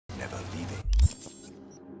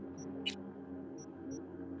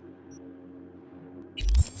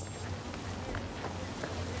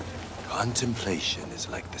Contemplation is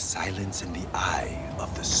like the silence in the eye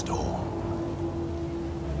of the storm.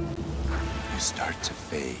 You start to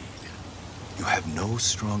fade. You have no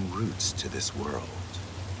strong roots to this world.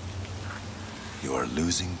 You are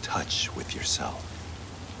losing touch with yourself.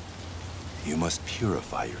 You must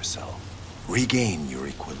purify yourself, regain your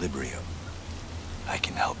equilibrium. I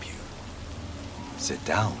can help you. Sit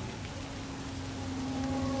down.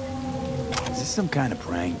 Is this some kind of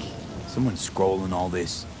prank? Someone scrolling all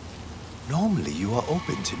this? Normally you are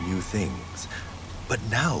open to new things, but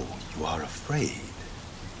now you are afraid.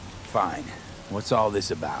 Fine. What's all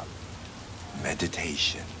this about?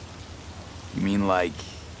 Meditation. You mean like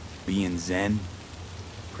being Zen?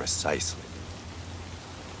 Precisely.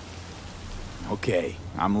 Okay,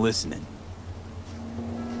 I'm listening.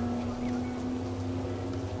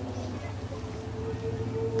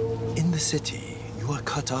 In the city, you are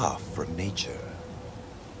cut off from nature.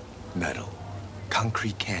 Metal,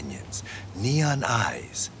 concrete canyons, neon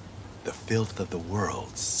eyes. The filth of the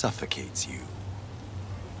world suffocates you.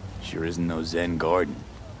 Sure isn't no Zen garden.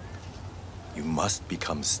 You must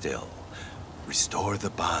become still. Restore the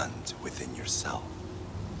bond within yourself.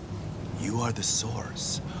 You are the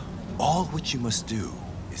source. All which you must do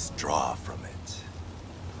is draw from it.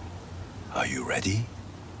 Are you ready?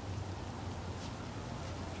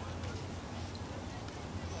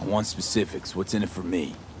 I want specifics. What's in it for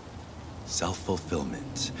me?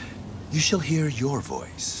 Self-fulfillment. You shall hear your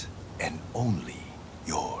voice, and only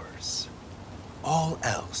yours. All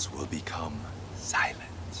else will become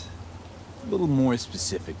silent. A little more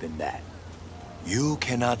specific than that. You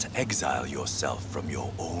cannot exile yourself from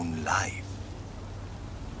your own life.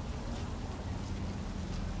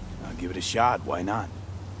 I'll give it a shot. Why not?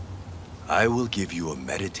 I will give you a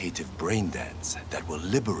meditative brain dance that will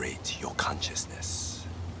liberate your consciousness.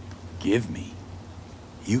 Give me?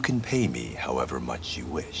 You can pay me however much you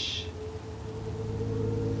wish.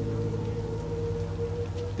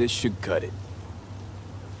 This should cut it.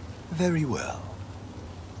 Very well.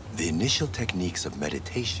 The initial techniques of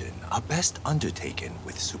meditation are best undertaken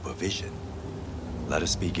with supervision. Let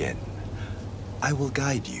us begin. I will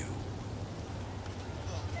guide you.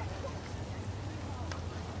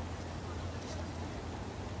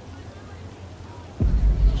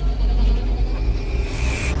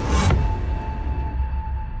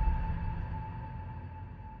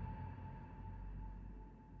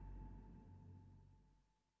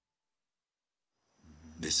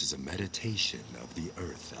 This is a meditation of the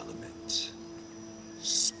earth element.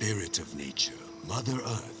 Spirit of nature, Mother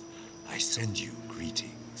Earth, I send you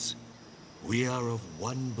greetings. We are of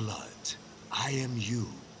one blood. I am you.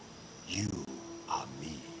 You are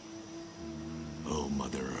me. Oh,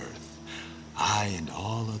 Mother Earth, I and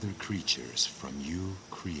all other creatures from you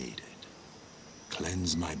created.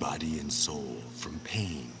 Cleanse my body and soul from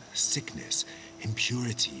pain, sickness,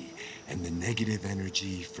 impurity, and the negative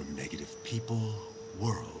energy from negative people,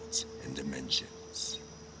 worlds, and dimensions.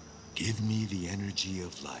 Give me the energy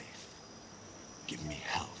of life. Give me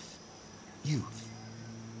health, youth,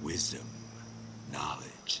 wisdom,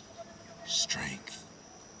 knowledge, strength,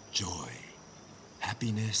 joy,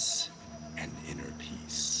 happiness, and inner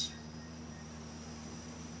peace.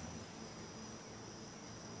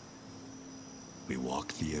 We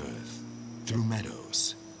walk the earth, through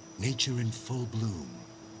meadows, nature in full bloom.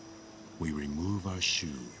 We remove our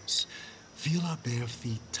shoes, feel our bare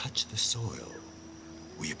feet touch the soil.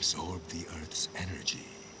 We absorb the earth's energy.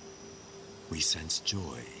 We sense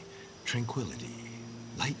joy, tranquility,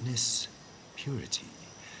 lightness, purity,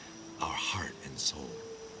 our heart and soul.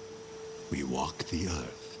 We walk the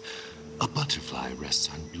earth. A butterfly rests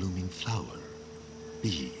on blooming flower.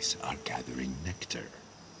 Bees are gathering nectar.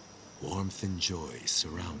 Warmth and joy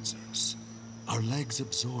surrounds us. Our legs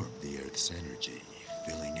absorb the earth's energy,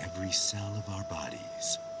 filling every cell of our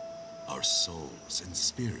bodies. Our souls and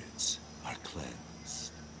spirits are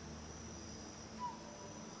cleansed.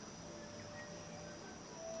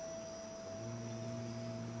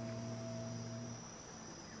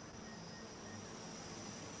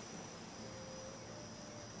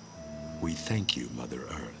 We thank you, Mother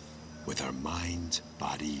Earth, with our mind,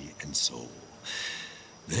 body, and soul.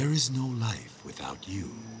 There is no life without you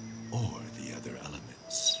or the other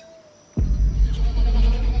elements.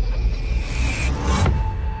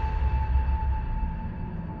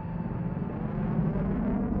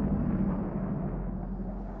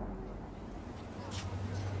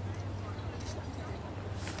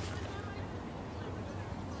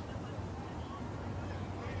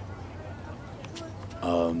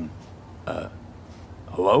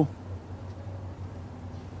 Hello?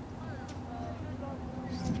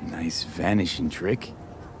 Nice vanishing trick.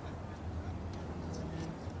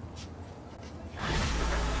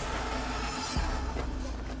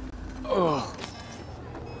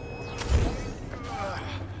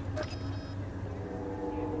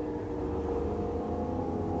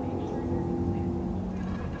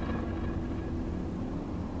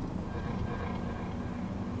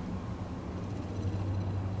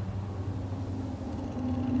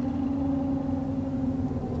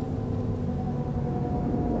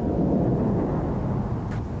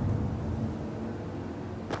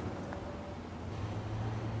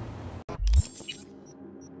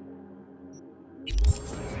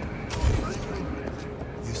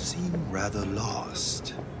 rather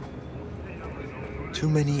lost. Too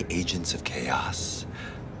many agents of chaos,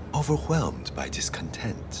 overwhelmed by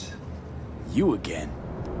discontent. You again?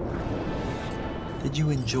 Did you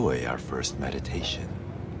enjoy our first meditation?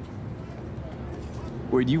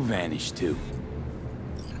 Where'd you vanish to?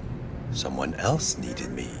 Someone else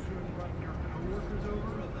needed me.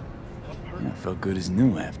 Yeah, I felt good as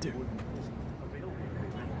new after.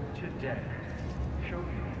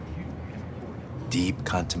 Deep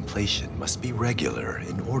contemplation must be regular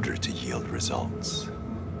in order to yield results.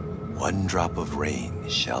 One drop of rain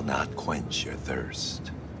shall not quench your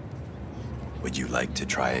thirst. Would you like to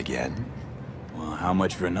try again? Well, how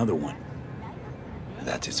much for another one?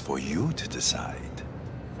 That is for you to decide.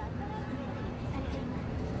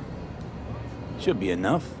 Should be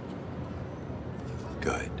enough.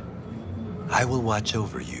 Good. I will watch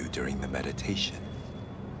over you during the meditation.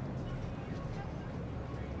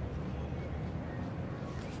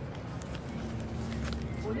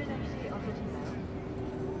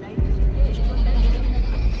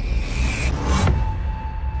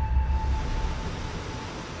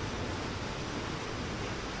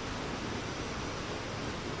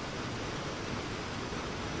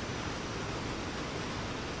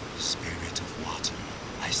 Spirit of water,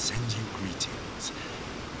 I send you greetings.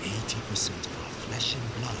 80% of our flesh and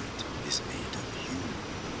blood is made of you.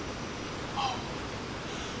 Oh,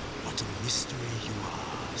 what a mystery you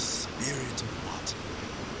are, spirit of water.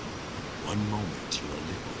 One moment you are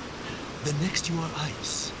liquid, the next you are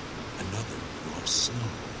ice, another you are snow,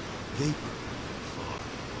 vapor, fog.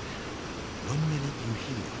 1 minute you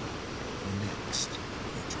heal, the next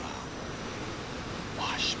you drown.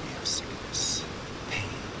 Wash me of sickness,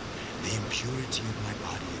 pain, the impurity of my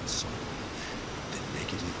body and soul, the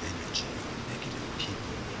negative energy of negative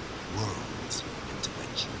people, worlds, and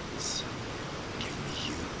dimensions. Give me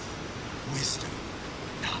youth, wisdom,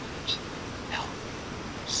 knowledge, health,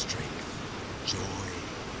 strength, joy,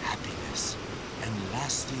 happiness, and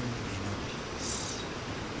lasting inner peace.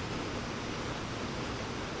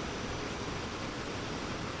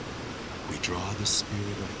 We draw the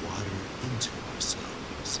spirit of water into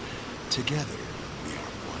ourselves. Together, we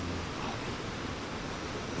are one body.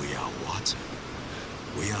 We are water.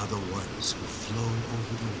 We are the ones who flow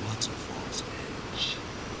over the waterfall's edge.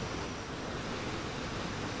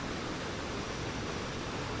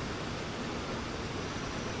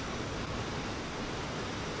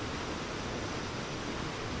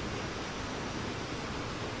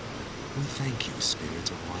 We thank you,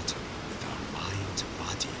 Spirit of Water, with our mind,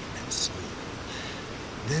 body, and soul.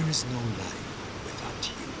 There is no life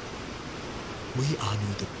without you. We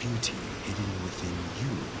honor the beauty hidden within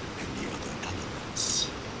you and the other elements.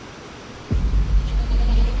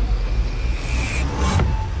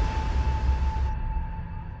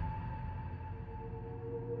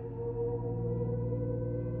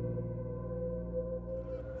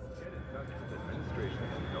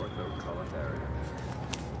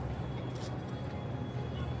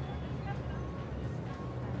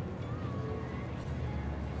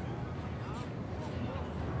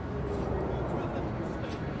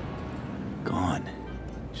 Gone.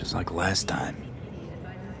 Just like last time.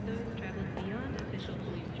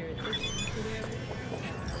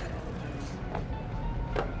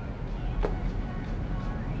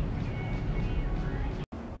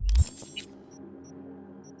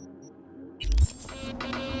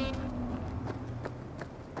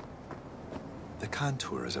 The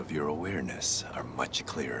contours of your awareness are much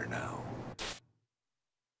clearer now.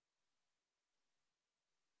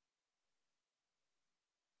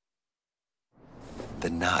 The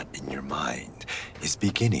knot in your mind is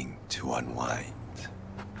beginning to unwind.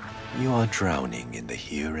 You are drowning in the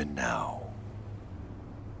here and now.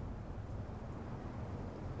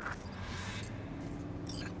 I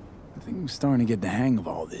think I'm starting to get the hang of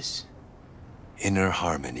all this. Inner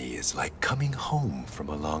harmony is like coming home from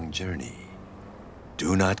a long journey.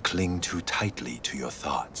 Do not cling too tightly to your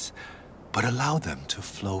thoughts, but allow them to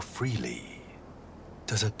flow freely.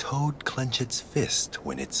 Does a toad clench its fist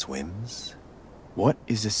when it swims? What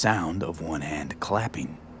is the sound of one hand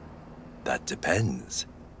clapping? That depends.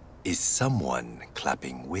 Is someone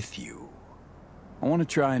clapping with you? I want to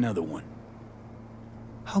try another one.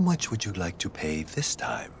 How much would you like to pay this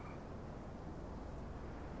time?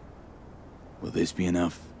 Will this be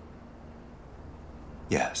enough?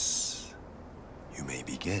 Yes. You may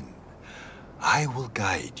begin. I will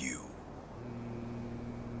guide you.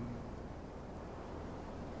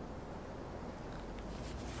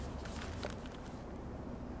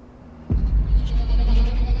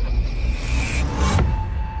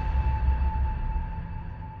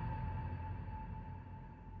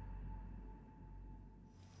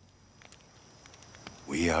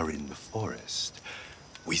 We are in the forest.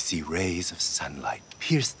 We see rays of sunlight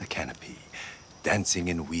pierce the canopy, dancing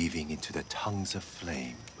and weaving into the tongues of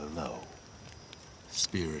flame below.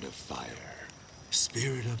 Spirit of fire,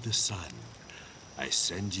 spirit of the sun, I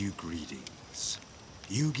send you greetings.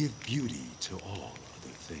 You give beauty to all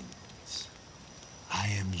other things. I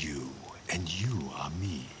am you, and you are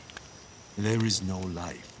me. There is no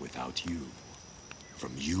life without you.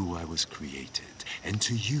 From you I was created, and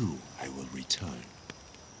to you I will return.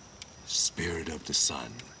 Spirit of the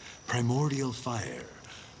sun, primordial fire,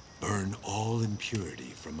 burn all impurity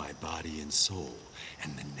from my body and soul,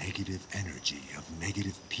 and the negative energy of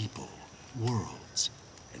negative people, worlds,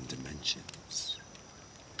 and dimensions.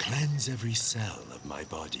 Cleanse every cell of my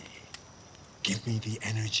body. Give me the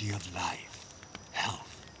energy of life,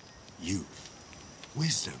 health, youth,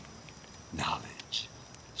 wisdom, knowledge,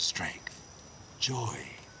 strength, joy,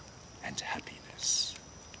 and happiness.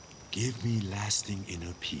 Give me lasting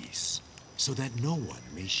inner peace, so that no one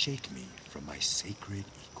may shake me from my sacred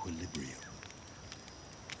equilibrium.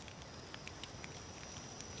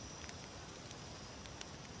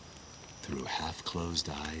 Through half-closed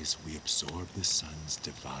eyes, we absorb the sun's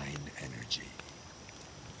divine energy.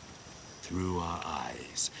 Through our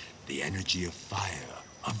eyes, the energy of fire,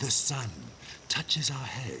 of the sun, touches our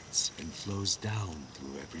heads and flows down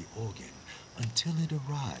through every organ until it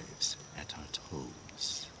arrives at our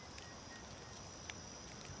toes.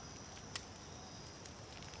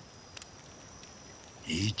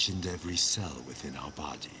 Each and every cell within our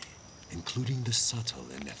body, including the subtle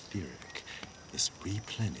and etheric, is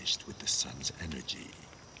replenished with the sun's energy.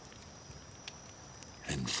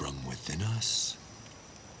 And from within us,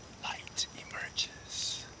 light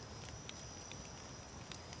emerges.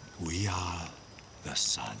 We are the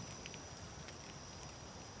sun.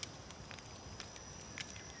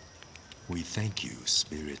 We thank you,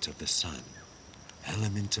 Spirit of the Sun,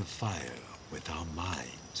 element of fire with our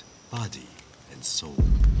mind, body, and soul.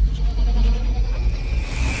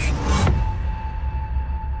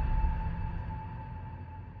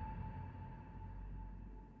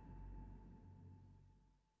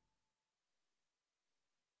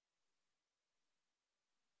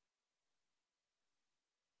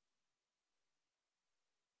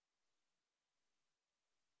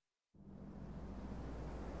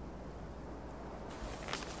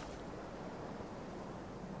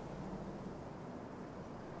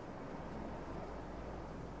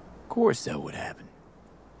 Of course that would happen.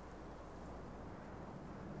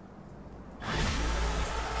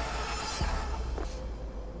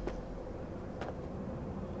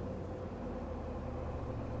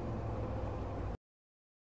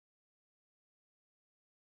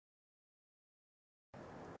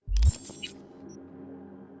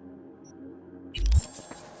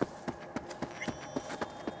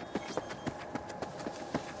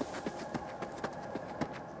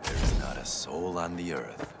 There's not a soul on the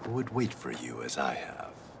earth who would wait for you as I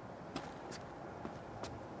have.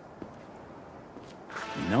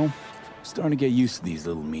 You know, I'm starting to get used to these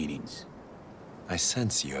little meetings. I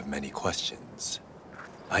sense you have many questions.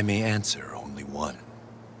 I may answer only one.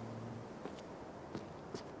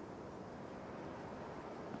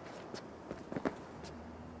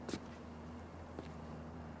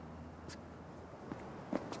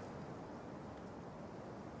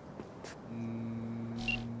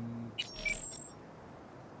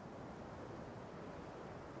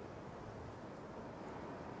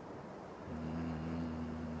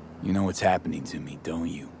 You know what's happening to me, don't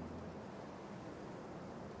you?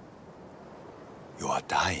 You are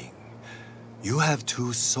dying. You have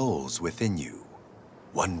two souls within you.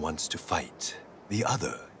 One wants to fight. The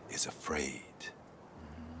other is afraid.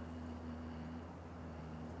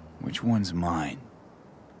 Which one's mine?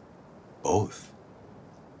 Both.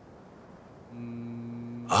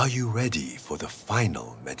 Are you ready for the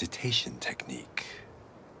final meditation technique?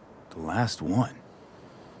 The last one.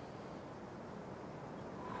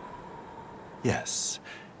 Yes.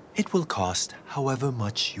 It will cost however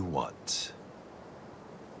much you want.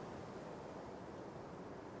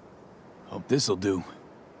 Hope this'll do.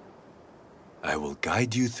 I will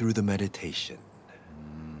guide you through the meditation.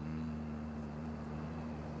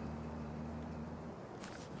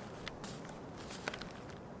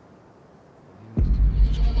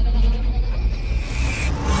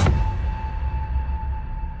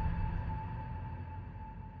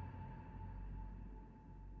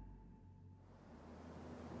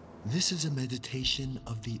 This is a meditation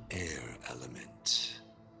of the air element.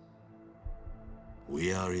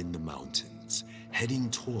 We are in the mountains, heading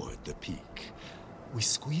toward the peak. We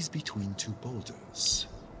squeeze between two boulders.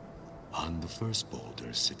 On the first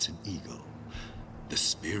boulder sits an eagle. The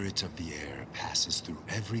spirit spirit of the air passes through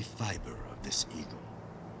every fiber of this eagle.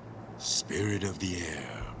 Spirit of the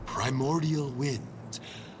air, primordial wind,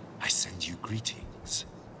 I send you greetings.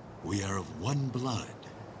 We are of one blood,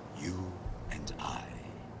 you and I.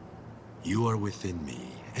 You are within me,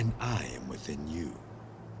 and I am within you.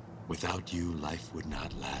 Without you, life would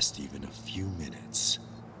not last even a few minutes.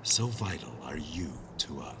 So vital are you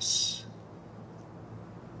to us.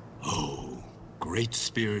 Oh, great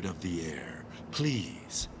spirit of the air,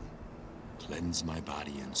 please, cleanse my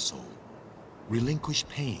body and soul. Relinquish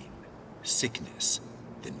pain, sickness,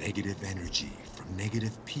 the negative energy from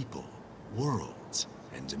negative people, worlds,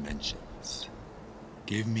 and dimensions.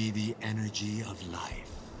 Give me the energy of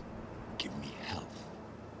life. Give me health,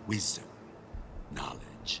 wisdom,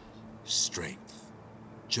 knowledge, strength,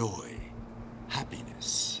 joy,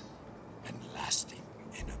 happiness, and lasting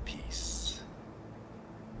inner peace.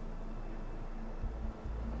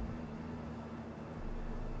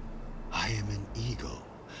 I am an eagle.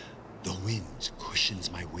 The wind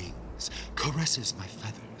cushions my wings, caresses my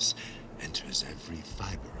feathers, enters every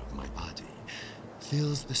fiber of my body,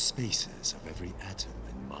 fills the spaces of every atom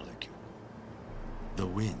and molecule. The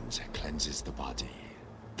wind cleanses the body,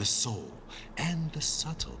 the soul, and the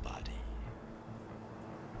subtle body.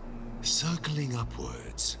 Circling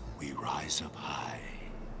upwards, we rise up high.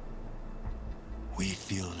 We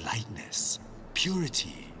feel lightness,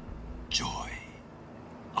 purity, joy.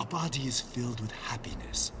 Our body is filled with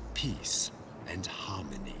happiness, peace, and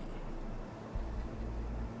harmony.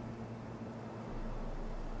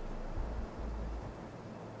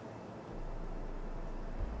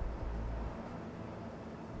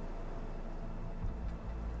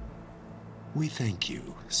 We thank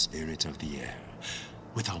you, Spirit of the Air,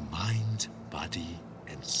 with our mind, body,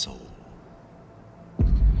 and soul.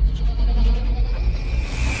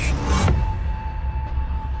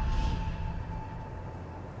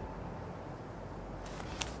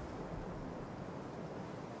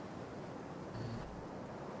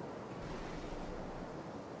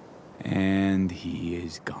 And he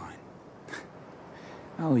is gone.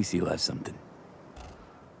 At least he left something.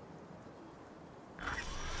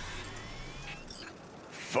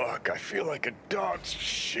 Fuck, I feel like a dog's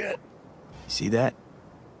shit. See that?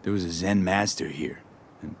 There was a Zen master here,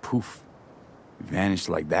 and poof, he vanished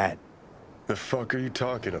like that. The fuck are you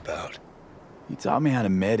talking about? He taught me how to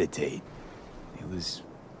meditate. It was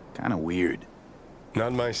kind of weird.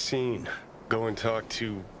 Not my scene. Go and talk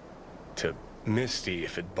to Misty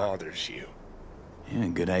if it bothers you. Yeah,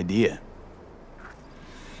 good idea.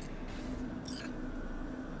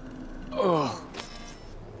 Oh.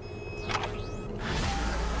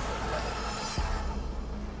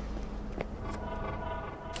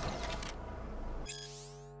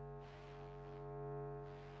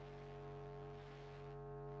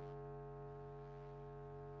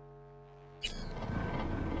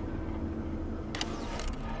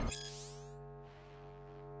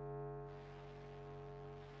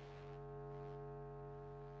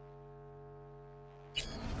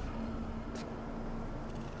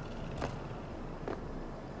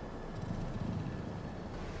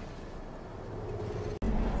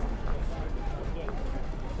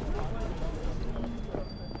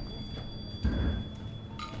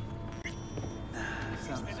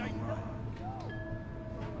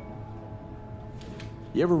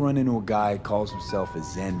 You ever run into a guy who calls himself a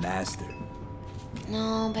Zen master?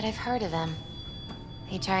 No, but I've heard of him.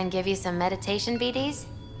 He try and give you some meditation BDs?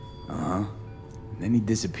 Uh-huh. And then he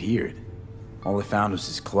disappeared. All I found was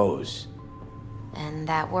his clothes. And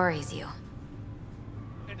that worries you.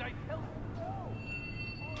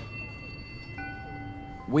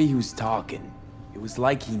 The way he was talking, it was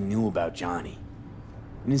like he knew about Johnny.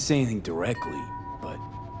 He didn't say anything directly, but...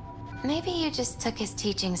 Maybe you just took his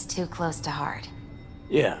teachings too close to heart.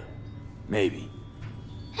 yeah, maybe.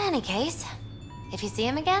 Any case, if you see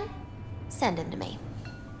him again, send him to me.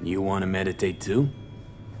 You want to meditate too?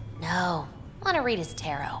 No, want to read his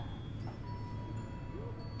tarot.